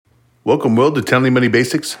Welcome, Will, to Townley Money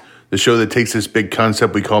Basics, the show that takes this big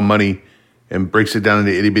concept we call money and breaks it down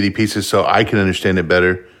into itty bitty pieces so I can understand it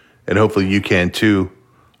better, and hopefully you can too.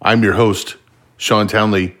 I'm your host, Sean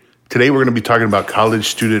Townley. Today we're going to be talking about college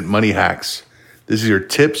student money hacks. This is your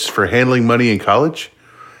tips for handling money in college,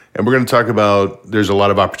 and we're going to talk about there's a lot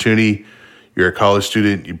of opportunity. You're a college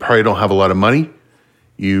student, you probably don't have a lot of money.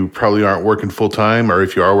 You probably aren't working full time, or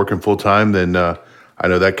if you are working full time, then I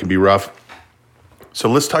know that can be rough. So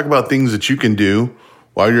let's talk about things that you can do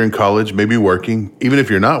while you're in college, maybe working. Even if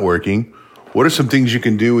you're not working, what are some things you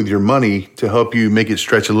can do with your money to help you make it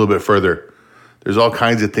stretch a little bit further? There's all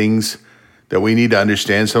kinds of things that we need to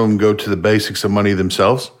understand. Some of them go to the basics of money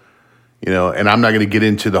themselves, and I'm not going to get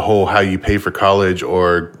into the whole how you pay for college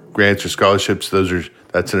or grants or scholarships.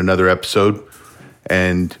 That's in another episode.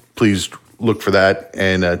 And please look for that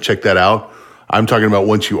and check that out. I'm talking about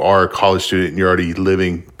once you are a college student and you're already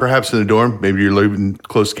living perhaps in a dorm, maybe you're living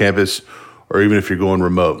close to campus, or even if you're going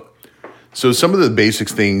remote. So some of the basic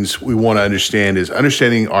things we want to understand is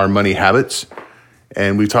understanding our money habits.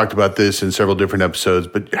 And we've talked about this in several different episodes,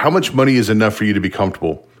 but how much money is enough for you to be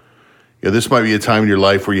comfortable? This might be a time in your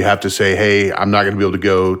life where you have to say, hey, I'm not going to be able to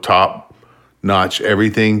go top notch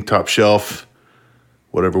everything, top shelf,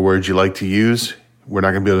 whatever words you like to use. We're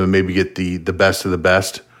not going to be able to maybe get the best of the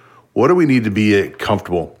best. What do we need to be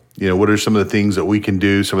comfortable? What are some of the things that we can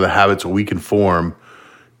do, some of the habits that we can form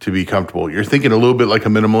to be comfortable? You're thinking a little bit like a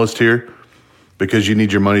minimalist here because you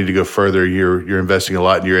need your money to go further. You're investing a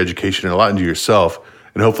lot in your education and a lot into yourself,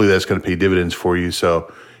 and hopefully that's going to pay dividends for you. So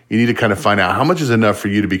you need to kind of find out how much is enough for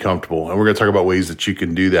you to be comfortable, and we're going to talk about ways that you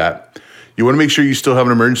can do that. You want to make sure you still have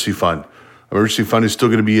an emergency fund. Emergency fund is still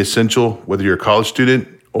going to be essential, whether you're a college student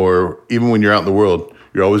or even when you're out in the world.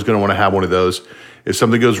 You're always going to want to have one of those. If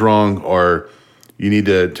something goes wrong or you need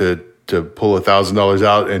to pull $1,000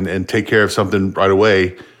 out and take care of something right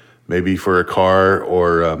away, maybe for a car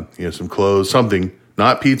or some clothes, something,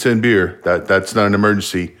 not pizza and beer, that's not an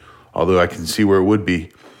emergency, although I can see where it would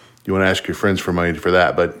be. You want to ask your friends for money for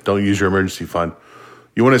that, but don't use your emergency fund.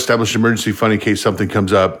 You want to establish an emergency fund in case something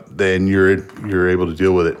comes up, then you're able to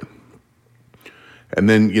deal with it. And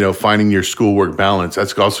then, finding your schoolwork balance,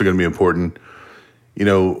 that's also going to be important.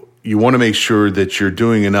 You want to make sure that you're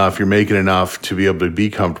doing enough, you're making enough to be able to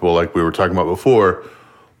be comfortable, like we were talking about before,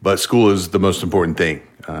 but school is the most important thing.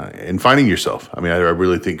 And finding yourself. I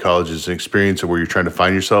really think college is an experience of where you're trying to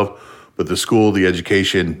find yourself, but the school, the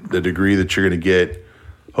education, the degree that you're going to get,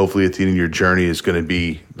 hopefully at the end of your journey is going to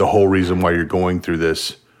be the whole reason why you're going through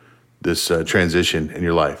this transition in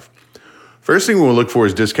your life. First thing we want to look for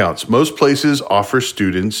is discounts. Most places offer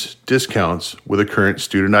students discounts with a current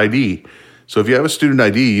student ID. So if you have a student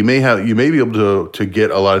ID, you may be able to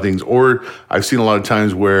get a lot of things. Or I've seen a lot of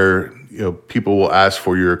times where people will ask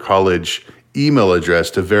for your college email address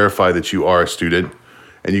to verify that you are a student,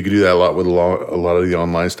 and you can do that a lot with a lot of the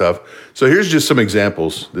online stuff. So here's just some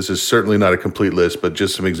examples. This is certainly not a complete list, but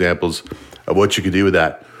just some examples of what you can do with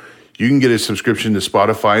that. You can get a subscription to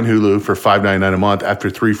Spotify and Hulu for $5.99 a month after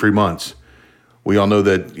 3 free months. We all know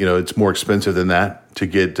that it's more expensive than that to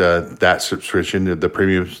get that subscription, the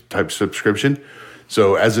premium type subscription.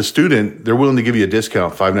 So as a student, they're willing to give you a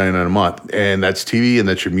discount, $5.99 a month, and that's TV and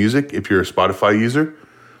that's your music if you're a Spotify user.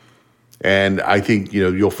 And I think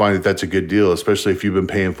you'll find that that's a good deal, especially if you've been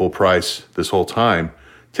paying full price this whole time.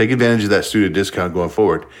 Take advantage of that student discount going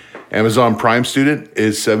forward. Amazon Prime student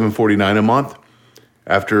is $7.49 a month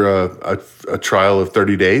after a trial of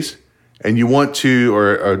 30 days. And you want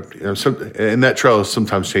to, and that trial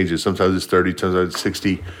sometimes changes. Sometimes it's 30, sometimes it's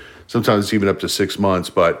 60, sometimes it's even up to 6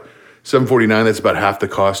 months. But $7.49, that's about half the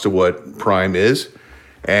cost of what Prime is.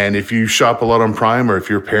 And if you shop a lot on Prime, or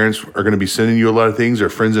if your parents are going to be sending you a lot of things, or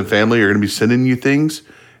friends and family are going to be sending you things,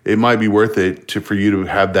 it might be worth it for you to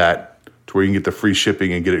have that to where you can get the free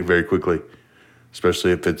shipping and get it very quickly,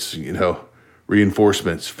 especially if it's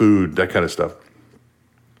reinforcements, food, that kind of stuff.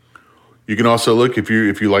 You can also look if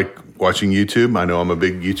you like watching YouTube. I know I'm a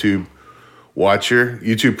big YouTube watcher.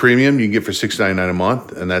 YouTube Premium you can get for $6.99 a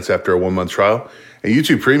month, and that's after a 1-month trial. And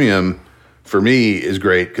YouTube Premium for me is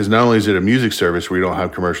great because not only is it a music service where you don't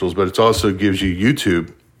have commercials, but it also gives you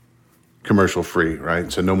YouTube commercial free, right?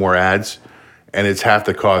 So no more ads, and it's half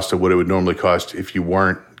the cost of what it would normally cost if you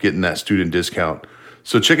weren't getting that student discount.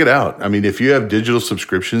 So check it out. If you have digital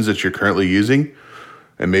subscriptions that you're currently using,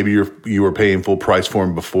 and maybe you were paying full price for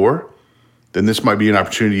them before, then this might be an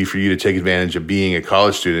opportunity for you to take advantage of being a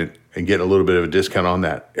college student and get a little bit of a discount on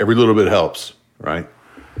that. Every little bit helps, right?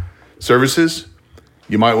 Services,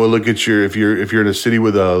 you might want to look at if you're in a city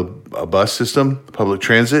with a bus system, public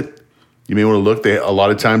transit, you may want to look. A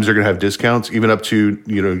lot of times they're going to have discounts, even up to,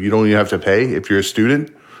 you don't even have to pay if you're a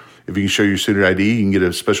student. If you can show your student ID, you can get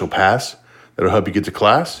a special pass that'll help you get to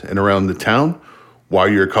class and around the town while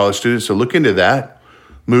you're a college student. So look into that.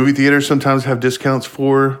 Movie theaters sometimes have discounts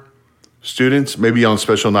for students, maybe on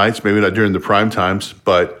special nights, maybe not during the prime times,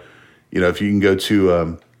 but if you can go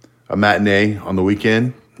to a matinee on the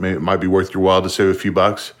weekend, maybe it might be worth your while to save a few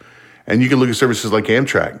bucks. And you can look at services like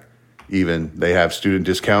Amtrak. Even they have student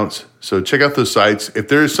discounts. So check out those sites. If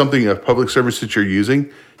there is something, a public service that you're using,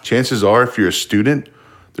 chances are if you're a student,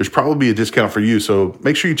 there's probably a discount for you. So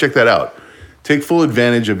make sure you check that out. Take full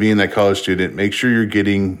advantage of being that college student. Make sure you're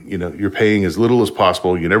getting, you're paying as little as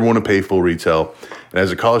possible. You never want to pay full retail. And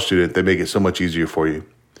as a college student, they make it so much easier for you.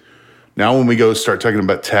 Now, when we go start talking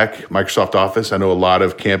about tech, Microsoft Office, I know a lot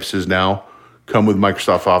of campuses now come with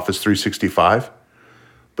Microsoft Office 365.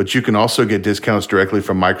 But you can also get discounts directly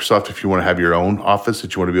from Microsoft if you want to have your own Office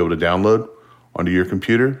that you want to be able to download onto your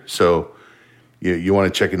computer. So you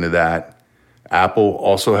want to check into that. Apple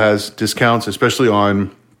also has discounts, especially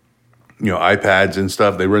on iPads and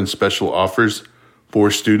stuff. They run special offers for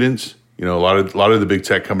students. A lot of the big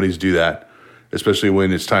tech companies do that, especially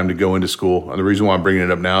when it's time to go into school. And the reason why I'm bringing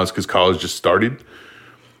it up now is because college just started.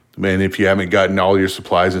 Man, if you haven't gotten all your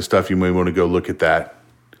supplies and stuff, you may want to go look at that.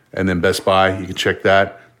 And then Best Buy, you can check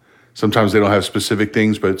that. Sometimes they don't have specific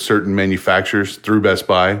things, but certain manufacturers through Best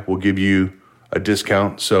Buy will give you a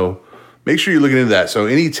discount. So make sure you're looking into that. So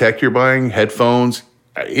any tech you're buying, headphones,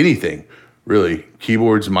 anything, really,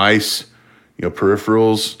 keyboards, mice,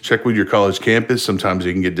 peripherals, check with your college campus. Sometimes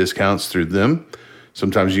you can get discounts through them.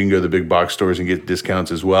 Sometimes you can go to the big box stores and get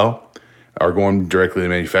discounts as well. Or going directly to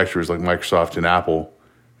manufacturers like Microsoft and Apple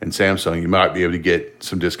and Samsung, you might be able to get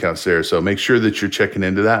some discounts there. So make sure that you're checking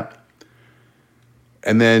into that.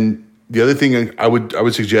 And then the other thing I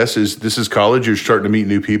would suggest is this is college. You're starting to meet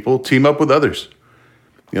new people. Team up with others,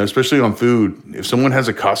 especially on food. If someone has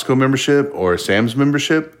a Costco membership or a Sam's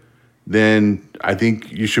membership, then I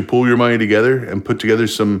think you should pool your money together and put together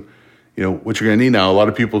some, what you're going to need now. A lot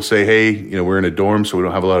of people say, hey, we're in a dorm, so we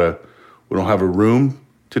don't have a room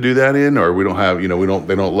to do that in, or we don't have, they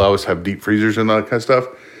don't allow us to have deep freezers and all that kind of stuff.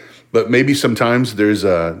 But maybe sometimes there's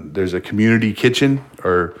a community kitchen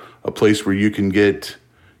or a place where you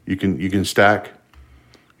can stack,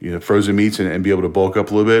 frozen meats and be able to bulk up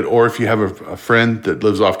a little bit. Or if you have a friend that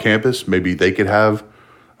lives off campus, maybe they could have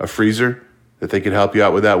a freezer that they could help you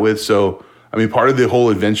out with that with. So, part of the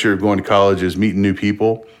whole adventure of going to college is meeting new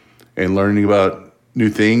people and learning about new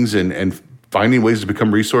things and finding ways to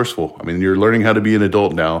become resourceful. You're learning how to be an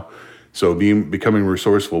adult now, so becoming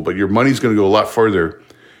resourceful. But your money's going to go a lot further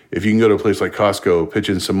if you can go to a place like Costco, pitch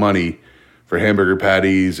in some money for hamburger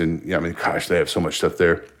patties, and they have so much stuff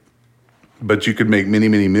there. But you could make many,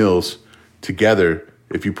 many meals together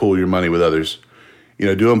if you pool your money with others.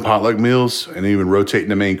 Doing potluck meals and even rotating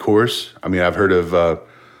the main course. I've heard of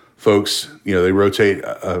folks, they rotate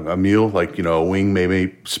a meal, like, a wing,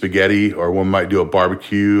 maybe spaghetti, or one might do a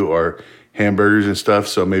barbecue or hamburgers and stuff.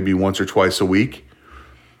 So maybe once or twice a week,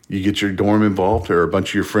 you get your dorm involved or a bunch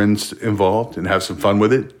of your friends involved and have some fun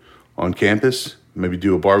with it on campus. Maybe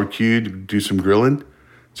do a barbecue, do some grilling.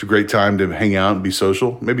 It's a great time to hang out and be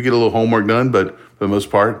social. Maybe get a little homework done, but for the most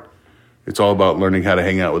part, it's all about learning how to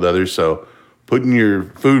hang out with others. So putting your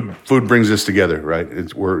food brings us together,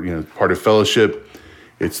 right? We're part of fellowship.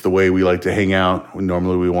 It's the way we like to hang out.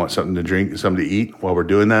 Normally we want something to drink, something to eat while we're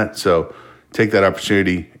doing that. So take that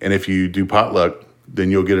opportunity. And if you do potluck,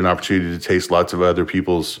 then you'll get an opportunity to taste lots of other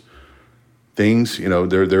people's things,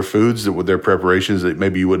 their foods, with their preparations that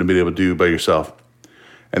maybe you wouldn't have been able to do by yourself.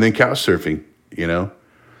 And then couch surfing,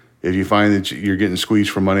 if you find that you're getting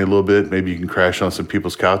squeezed for money a little bit, maybe you can crash on some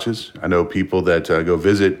people's couches. I know people that go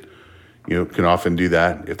visit, can often do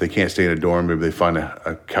that. If they can't stay in a dorm, maybe they find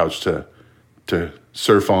a couch to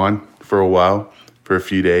surf on for a while, for a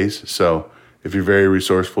few days. So if you're very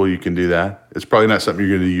resourceful, you can do that. It's probably not something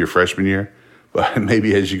you're going to do your freshman year, but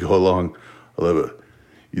maybe as you go along a little bit,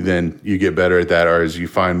 then you get better at that. Or as you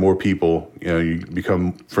find more people, you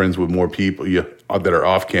become friends with more people that are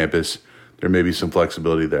off campus, there may be some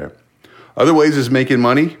flexibility there. Other ways is making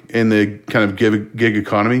money in the kind of gig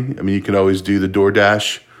economy. You can always do the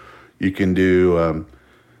DoorDash. You can do,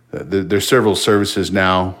 there's several services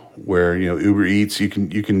now where, Uber Eats, you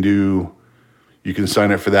can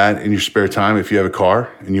sign up for that in your spare time. If you have a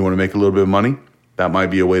car and you want to make a little bit of money, that might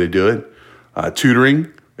be a way to do it.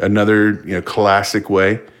 Tutoring, another, classic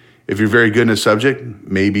way. If you're very good in a subject,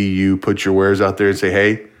 maybe you put your wares out there and say,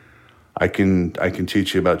 hey, I can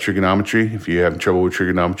teach you about trigonometry. If you're having trouble with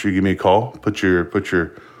trigonometry, give me a call. Put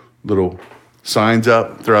your little signs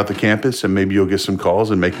up throughout the campus, and maybe you'll get some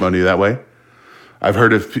calls and make money that way. I've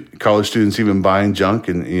heard of college students even buying junk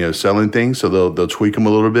and selling things, so they'll tweak them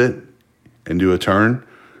a little bit and do a turn,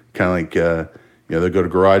 kind of like, they'll go to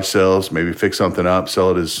garage sales, maybe fix something up,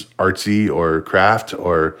 sell it as artsy or craft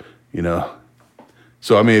or,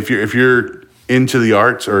 So, I mean, if you're into the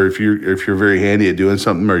arts, or if you're very handy at doing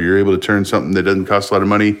something, or you're able to turn something that doesn't cost a lot of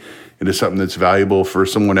money into something that's valuable for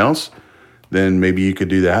someone else, then maybe you could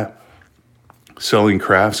do that. Selling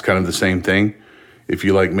crafts, kind of the same thing. If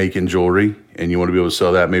you like making jewelry and you want to be able to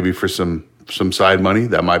sell that maybe for some side money,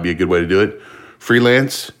 that might be a good way to do it.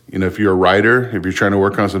 Freelance, if you're a writer, if you're trying to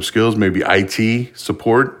work on some skills, maybe IT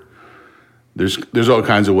support. There's all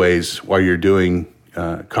kinds of ways while you're doing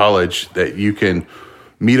college that you can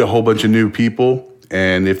meet a whole bunch of new people,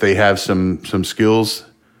 and if they have some skills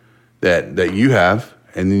that you have,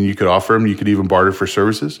 and then you could offer them, you could even barter for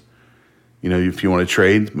services. If you want to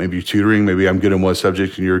trade, maybe tutoring, maybe I'm good in one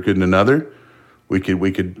subject and you're good in another. We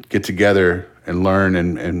could get together and learn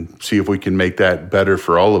and see if we can make that better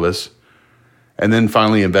for all of us. And then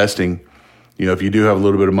finally, investing. If you do have a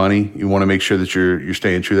little bit of money, you want to make sure that you're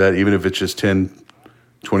staying true to that, even if it's just $10,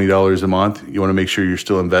 $20 a month. You want to make sure you're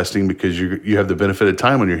still investing, because you have the benefit of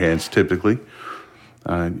time on your hands. Typically,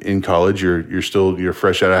 in college, you're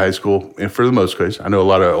fresh out of high school, and for the most case, I know a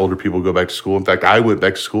lot of older people go back to school. In fact, I went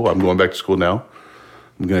back to school. I'm going back to school now.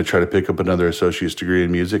 I'm going to try to pick up another associate's degree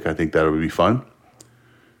in music. I think that would be fun.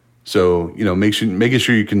 So, making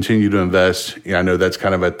sure you continue to invest. I know that's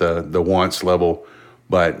kind of at the wants level,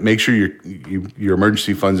 but make sure your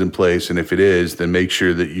emergency fund's in place. And if it is, then make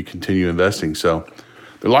sure that you continue investing. So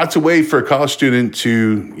there are lots of ways for a college student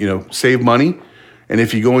to, save money. And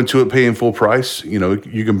if you go into it paying full price, you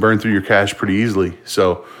can burn through your cash pretty easily.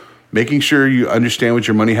 So making sure you understand what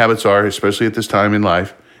your money habits are, especially at this time in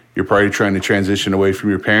life. You're probably trying to transition away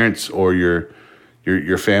from your parents or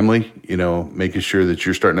your family, making sure that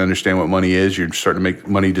you're starting to understand what money is. You're starting to make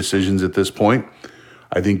money decisions at this point.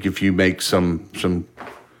 I think if you make some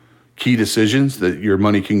key decisions, that your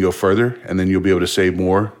money can go further, and then you'll be able to save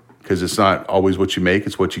more, because it's not always what you make,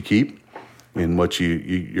 it's what you keep and what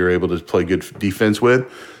you're able to play good defense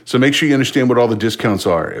with. So make sure you understand what all the discounts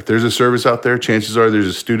are. If there's a service out there, chances are there's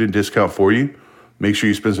a student discount for you. Make sure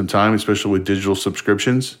you spend some time, especially with digital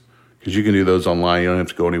subscriptions, because you can do those online. You don't have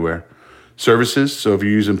to go anywhere. Services, so if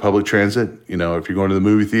you're using public transit, if you're going to the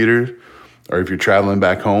movie theater or if you're traveling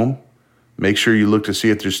back home, make sure you look to see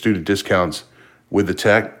if there's student discounts with the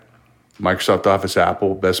tech, Microsoft Office,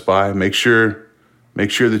 Apple, Best Buy. Make sure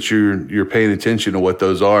that you're paying attention to what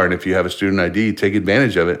those are, and if you have a student ID, take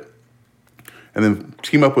advantage of it. And then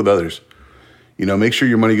team up with others. Make sure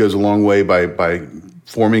your money goes a long way by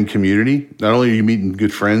forming community. Not only are you meeting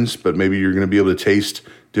good friends, but maybe you're going to be able to taste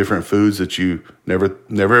different foods that you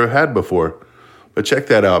never had before. But check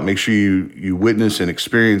that out. Make sure you witness and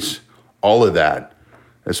experience all of that,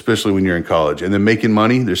 especially when you're in college. And then making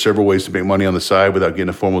money, there's several ways to make money on the side without getting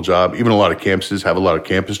a formal job. Even a lot of campuses have a lot of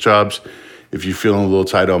campus jobs if you're feeling a little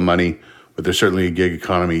tight on money, but there's certainly a gig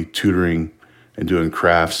economy, tutoring and doing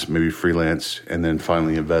crafts, maybe freelance, and then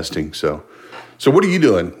finally investing. So what are you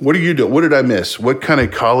doing? What did I miss? What kind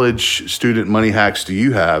of college student money hacks do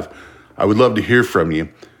you have? I would love to hear from you.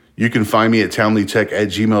 You can find me at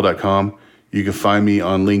townleytech@gmail.com. You can find me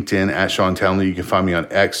on LinkedIn at Sean Townley. You can find me on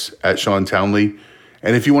X at Sean Townley.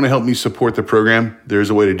 And if you want to help me support the program, there's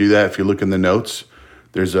a way to do that. If you look in the notes,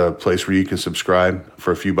 there's a place where you can subscribe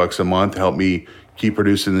for a few bucks a month to help me keep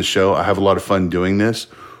producing the show. I have a lot of fun doing this,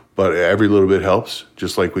 but every little bit helps,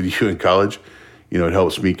 just like with you in college. It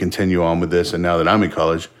helps me continue on with this. And now that I'm in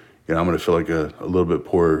college, I'm going to feel like a little bit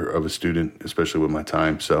poorer of a student, especially with my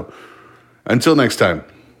time. So until next time.